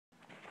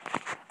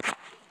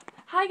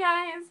Hi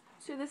guys!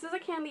 So this is a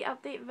candy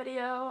update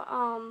video,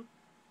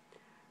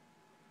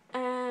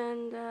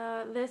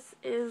 this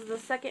is the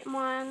second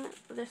one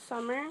this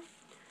summer.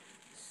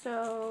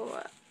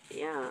 So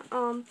yeah,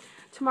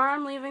 tomorrow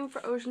I'm leaving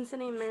for Ocean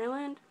City,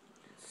 Maryland.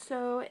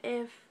 So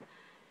if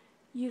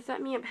you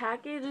sent me a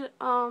package,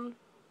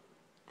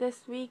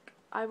 this week,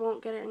 I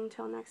won't get it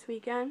until next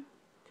weekend.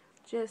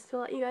 Just to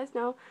let you guys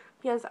know,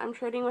 because I'm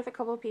trading with a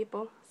couple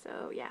people.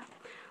 So yeah,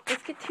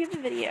 let's get to the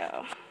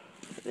video.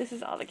 This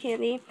is all the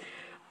candy.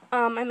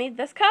 I made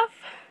this cuff,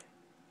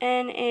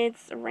 and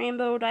it's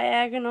rainbow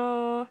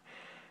diagonal.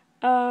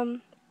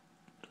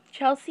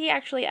 Chelsea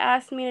actually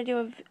asked me to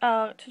do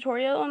a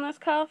tutorial on this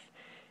cuff,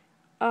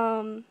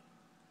 but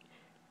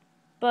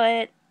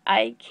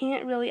I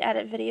can't really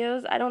edit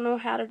videos. I don't know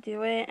how to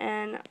do it,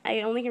 and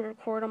I only can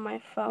record on my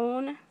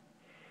phone.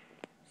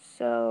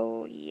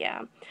 So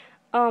yeah,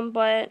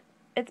 but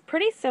it's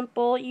pretty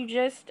simple. You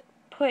just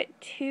put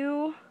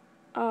two,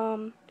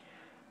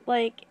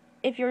 like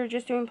if you're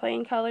just doing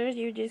plain colors,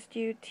 you just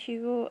do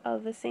two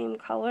of the same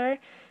color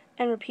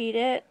and repeat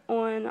it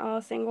on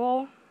a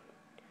single,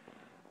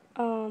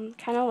 kind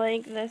of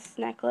like this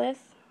necklace,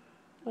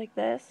 like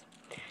this.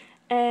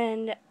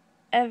 And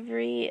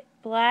every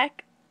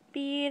black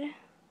bead,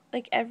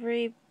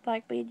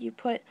 you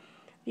put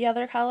the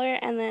other color,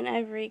 and then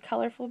every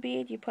colorful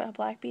bead, you put a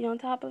black bead on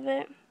top of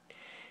it.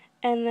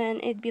 And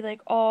then it'd be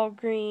like all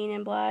green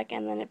and black,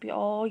 and then it'd be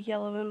all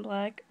yellow and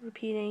black,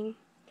 repeating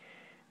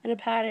in a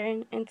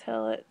pattern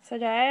until it's a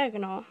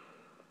diagonal.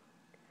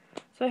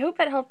 So I hope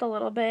that helped a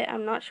little bit.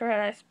 I'm not sure how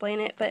to explain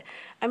it, but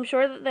I'm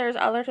sure that there's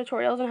other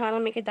tutorials on how to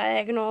make a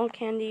diagonal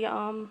candy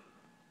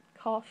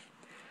cuff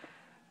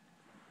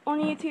on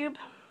YouTube.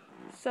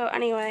 So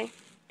anyway,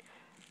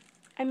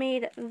 I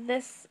made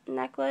this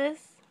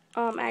necklace.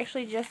 I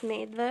actually just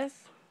made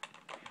this.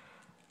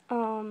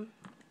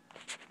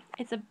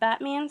 It's a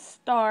Batman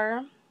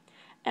star,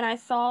 and I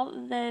saw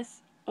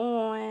this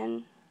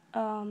on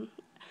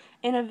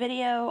in a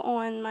video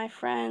on my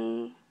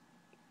friend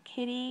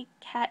Kitty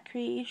Cat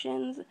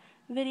Creations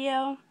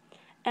video,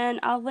 and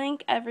I'll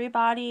link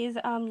everybody's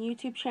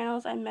YouTube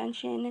channels I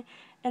mentioned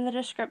in the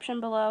description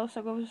below,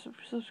 so go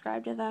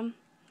subscribe to them.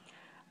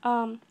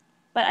 But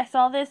I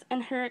saw this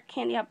in her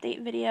candy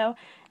update video,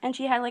 and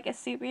she had like a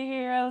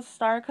superhero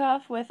star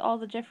cuff with all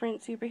the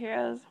different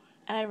superheroes,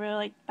 and I really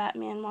liked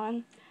Batman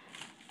one.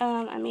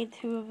 I made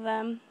two of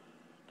them,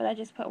 but I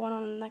just put one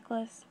on the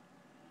necklace.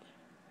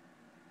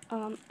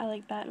 I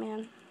like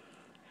Batman.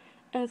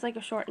 And it's like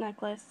a short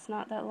necklace, it's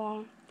not that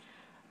long.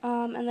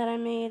 And then I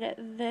made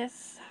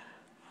this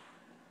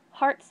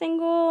heart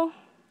single,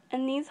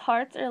 and these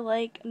hearts are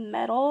like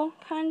metal,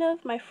 kind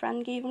of. My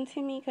friend gave them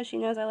to me because she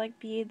knows I like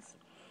beads.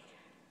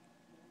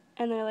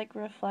 And they're like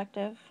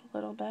reflective a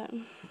little bit.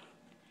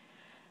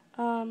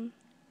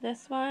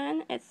 This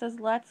one, it says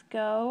let's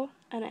go,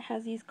 and it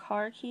has these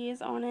car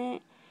keys on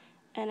it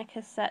and a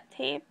cassette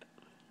tape.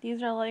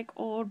 These are like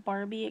old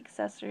Barbie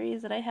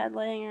accessories that I had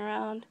laying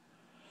around.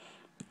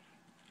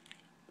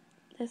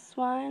 This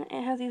one,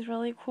 it has these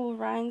really cool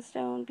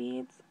rhinestone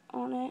beads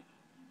on it.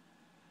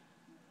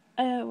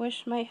 I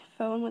wish my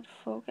phone would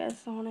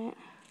focus on it.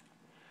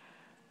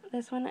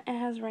 This one, it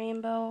has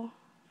rainbow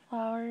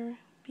flower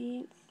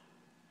beads.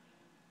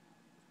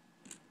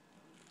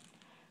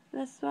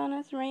 This one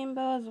is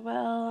rainbow as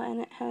well, and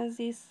it has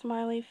these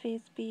smiley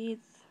face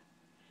beads.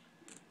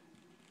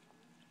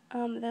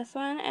 This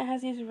one, it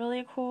has these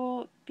really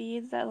cool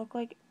beads that look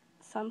like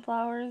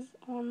sunflowers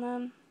on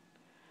them.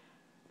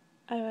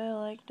 I really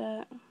liked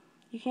it.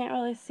 You can't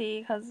really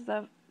see because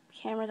the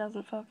camera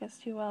doesn't focus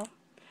too well.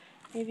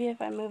 Maybe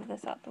if I move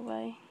this out the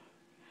way.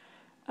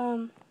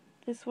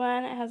 This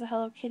one, it has a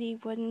Hello Kitty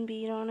wooden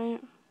bead on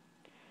it.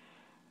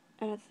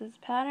 And it's this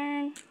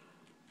pattern.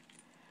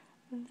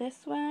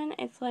 This one,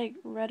 it's like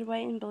red,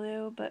 white, and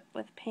blue, but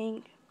with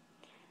pink.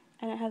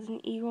 And it has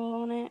an eagle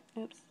on it.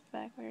 Oops, it's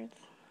backwards.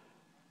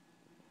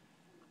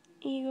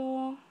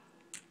 Eagle.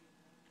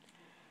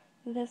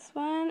 This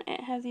one,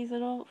 it has these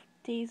little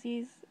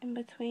daisies in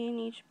between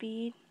each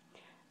bead.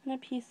 And a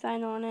peace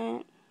sign on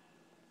it.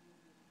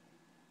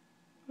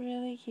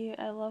 Really cute.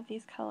 I love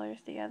these colors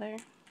together.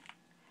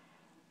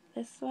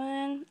 This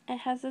one, it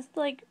has this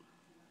like,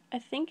 I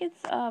think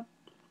it's a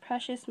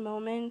Precious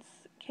Moments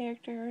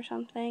character or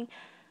something,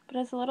 but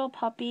it's a little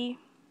puppy,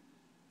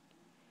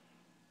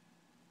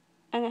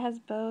 and it has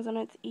bows on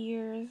its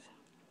ears.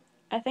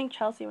 I think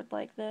Chelsea would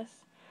like this,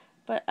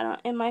 but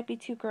it might be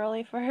too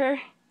girly for her.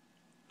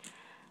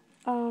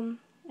 I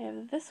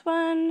have this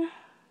one.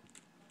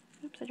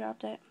 Oops, I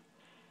dropped it.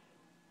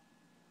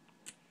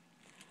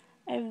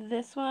 I have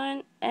this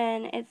one,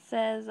 and it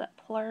says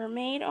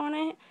Plurmade on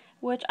it,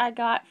 which I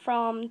got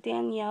from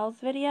Danielle's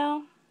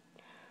video.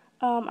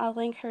 I'll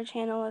link her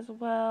channel as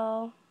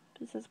well.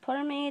 This is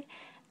Plurmade,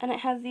 and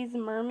it has these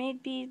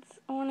mermaid beads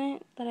on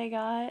it that I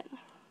got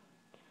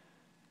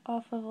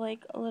off of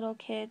like a little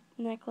kid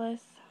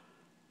necklace,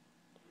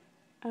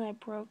 and I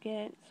broke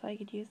it so I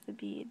could use the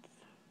beads.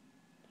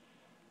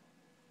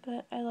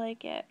 But I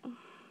like it.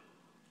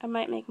 I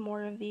might make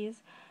more of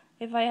these.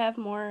 If I have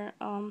more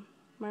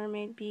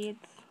mermaid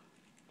beads.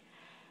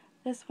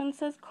 This one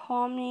says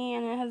 "Call Me,"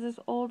 and it has this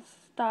old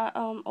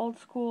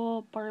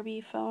school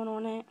Barbie phone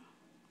on it.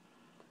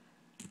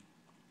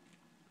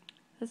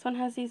 This one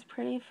has these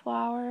pretty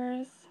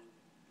flowers.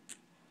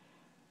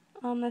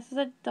 This is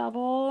a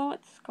double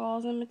with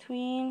skulls in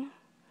between.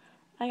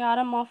 I got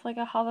them off like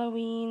a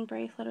Halloween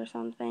bracelet or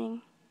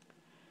something.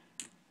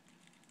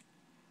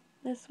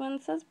 This one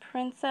says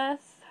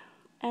 "Princess,"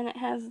 and it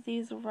has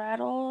these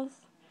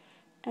rattles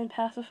and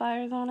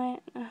pacifiers on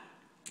it.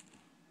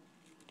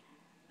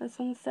 This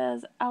one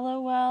says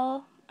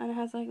 "LOL," and it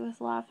has like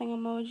this laughing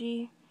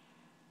emoji.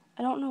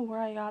 I don't know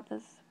where I got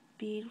this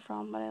bead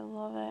from, but I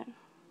love it.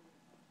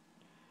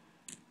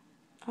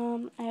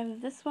 I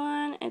have this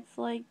one. It's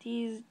like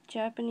these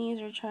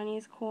Japanese or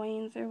Chinese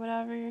coins or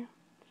whatever.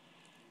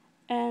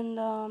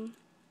 And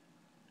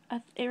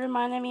it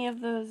reminded me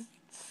of those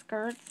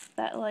skirts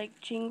that like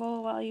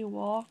jingle while you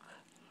walk.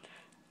 I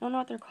don't know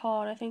what they're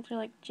called. I think they're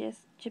like just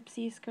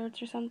gypsy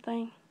skirts or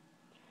something.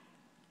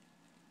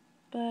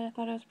 But I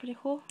thought it was pretty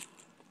cool.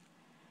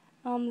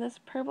 This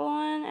purple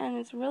one, and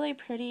it's really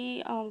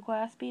pretty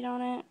glass bead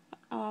on it.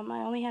 I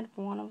only had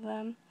one of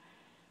them,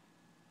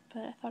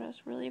 but I thought it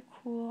was really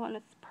cool, and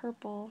it's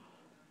purple.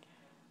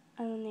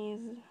 And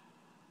then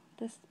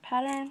this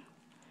pattern,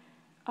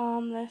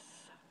 this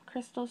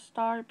crystal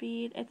star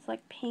bead, it's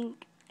like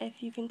pink,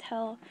 if you can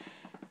tell.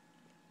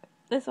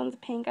 This one's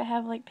pink. I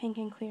have like pink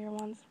and clear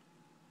ones.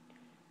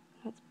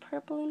 It's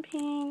purple and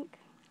pink.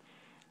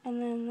 And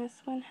then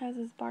this one has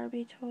this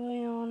Barbie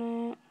toy on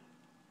it.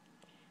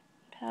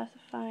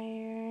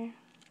 Pacifier.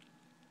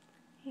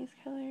 These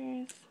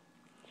colors.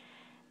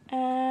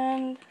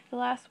 And the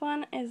last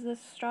one is this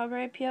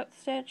strawberry peel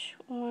stitch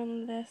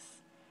on this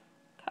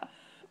cuff.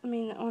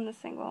 On the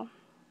single.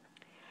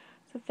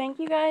 So thank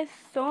you guys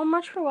so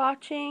much for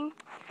watching.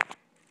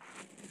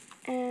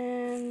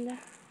 And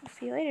I'll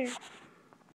see you later.